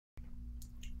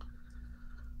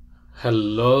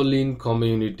Hello, Lean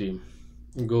community.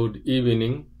 Good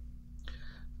evening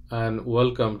and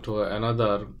welcome to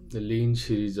another Lean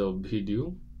series of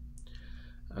video.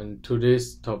 And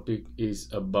today's topic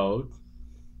is about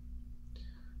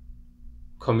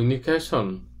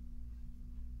communication,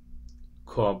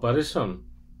 cooperation,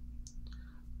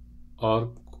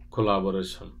 or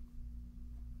collaboration.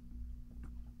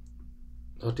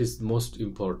 What is most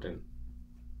important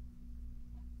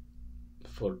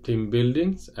for team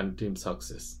buildings and team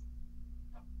success?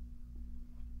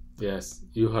 Yes,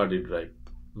 you heard it right.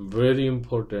 Very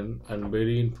important and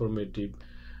very informative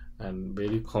and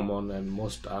very common and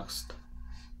most asked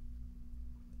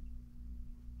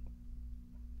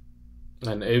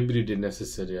and everyday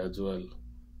necessary as well.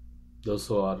 Those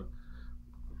who are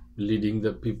leading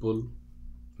the people,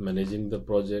 managing the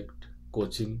project,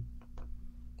 coaching,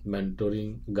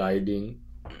 mentoring, guiding.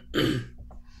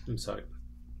 I'm sorry.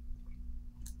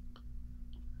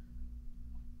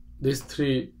 These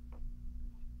three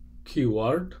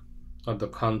keywords or the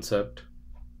concept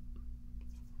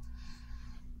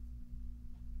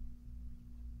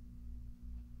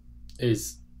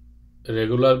is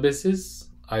regular basis,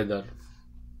 either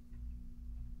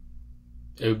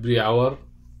every hour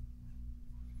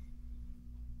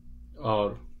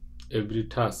or every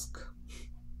task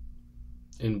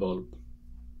involved,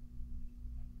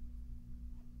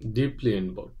 deeply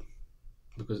involved,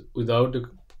 because without a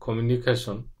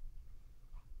communication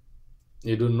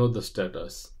you don't know the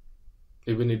status,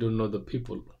 even you don't know the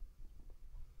people.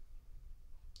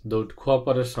 Without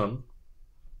cooperation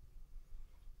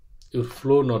your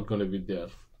flow not going to be there.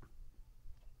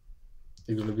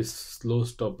 It's going to be slow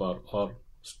stopper or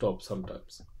stop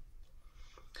sometimes.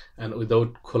 And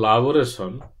without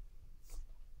collaboration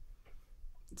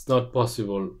it's not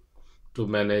possible to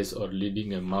manage or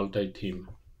leading a multi-team,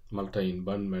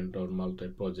 multi-environment or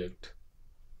multi-project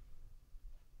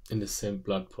in the same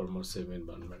platform or same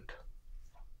environment.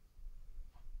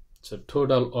 So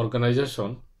total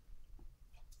organizational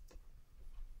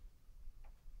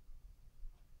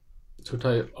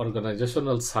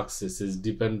success is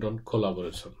depend on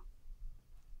collaboration,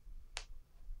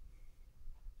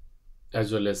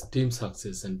 as well as team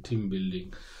success and team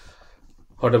building.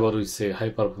 Whatever we say, high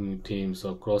performing teams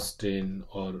or cross train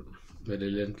or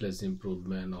relentless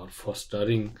improvement or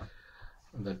fostering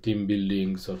the team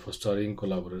buildings or fostering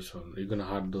collaboration, you're gonna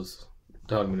have those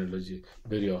terminology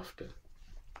very often.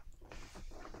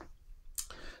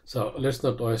 So let's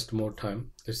not waste more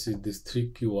time. Let's see these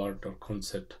three keyword or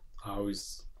concept, how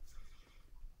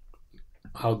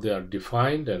they are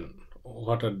defined and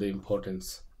what are the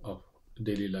importance of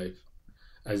daily life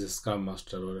as a scrum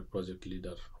master or a project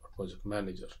leader or project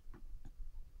manager.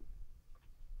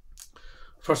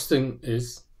 First thing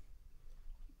is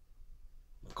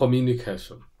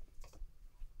communication.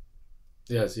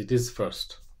 Yes, it is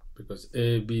first, because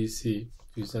A, B, C,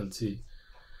 fusion C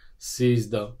is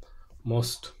the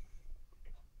most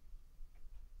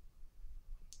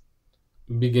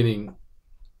beginning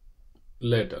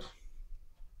letter.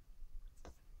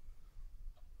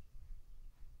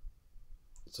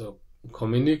 So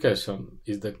communication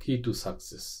is the key to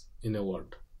success in a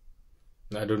word.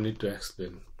 I don't need to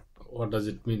explain. What does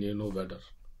it mean? You know better.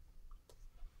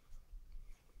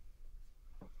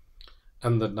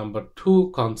 And the number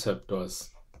two concept was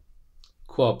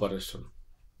cooperation.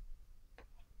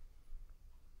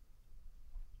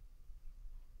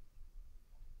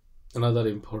 Another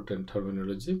important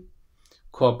terminology: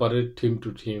 cooperate, team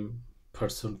to team,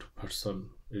 person to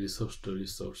person, resource to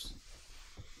resource,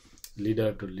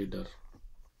 leader to leader.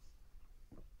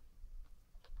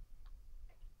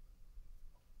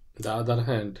 The other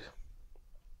hand,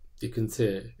 you can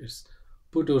say it's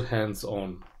put your hands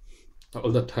on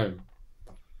all the time.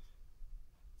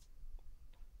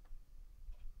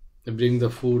 Bring the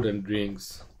food and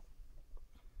drinks,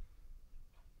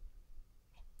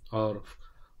 or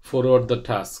forward the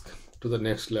task to the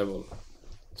next level,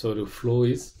 so your flow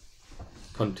is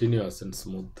continuous and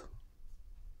smooth.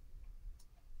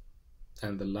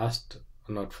 And the last,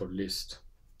 not for least,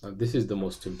 and this is the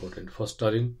most important,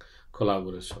 fostering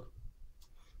collaboration.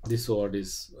 This word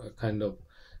is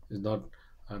is not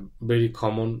very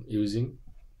common using,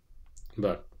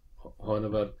 but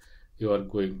whenever you are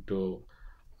going to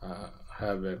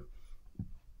have a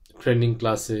training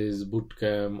classes, boot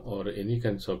camp, or any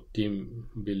kinds of team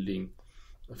building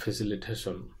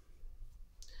facilitation,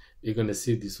 you're going to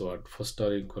see this word,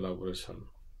 fostering collaboration.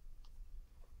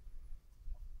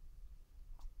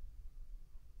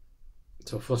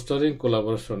 So fostering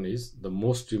collaboration is the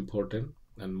most important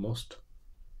and most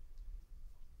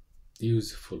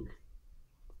useful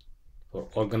for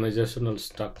organizational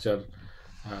structure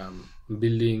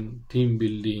building, team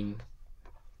building,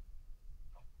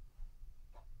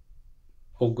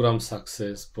 program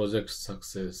success, project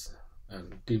success,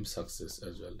 and team success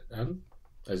as well. And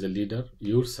as a leader,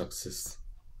 your success.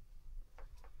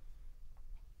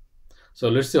 So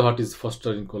let's see what is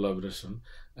fostering collaboration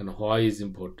and why is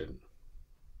important.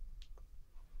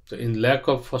 So in lack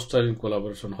of fostering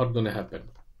collaboration, what's going to happen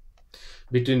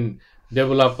between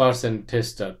developers and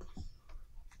tester?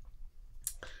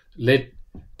 Late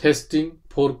testing,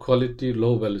 poor quality,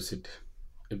 low velocity.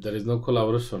 If there is no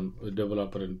collaboration with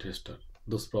developer and tester,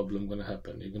 those problems going to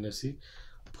happen. You're going to see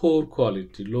poor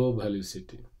quality, low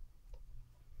velocity,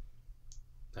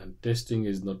 and testing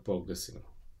is not progressing.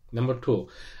 Number two,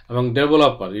 among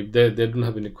developer, if they don't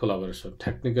have any collaboration,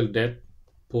 technical debt,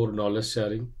 poor knowledge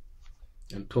sharing,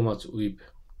 and too much weeb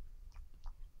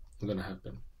going to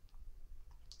happen.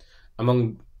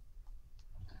 Among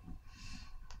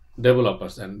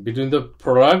developers and between the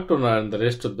product owner and the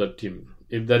rest of the team,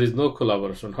 if there is no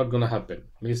collaboration, what's going to happen?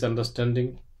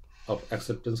 Misunderstanding of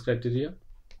acceptance criteria,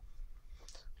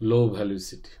 low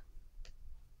velocity.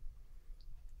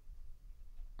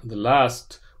 The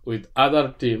last, with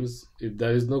other teams, if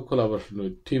there is no collaboration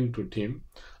with team to team,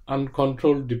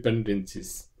 uncontrolled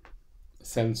dependencies,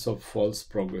 sense of false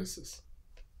progresses.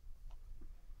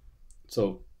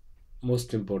 So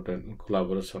most important,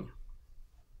 collaboration.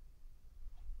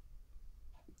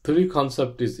 Three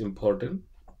concept is important,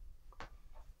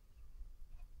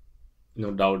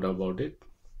 no doubt about it,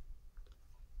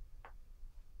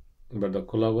 but the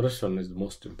collaboration is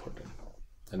most important,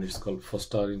 and it's called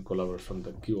fostering collaboration.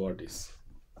 The keyword is,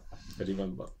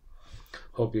 remember.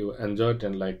 Hope you enjoyed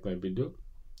and liked my video.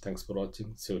 Thanks for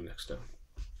watching. See you next time.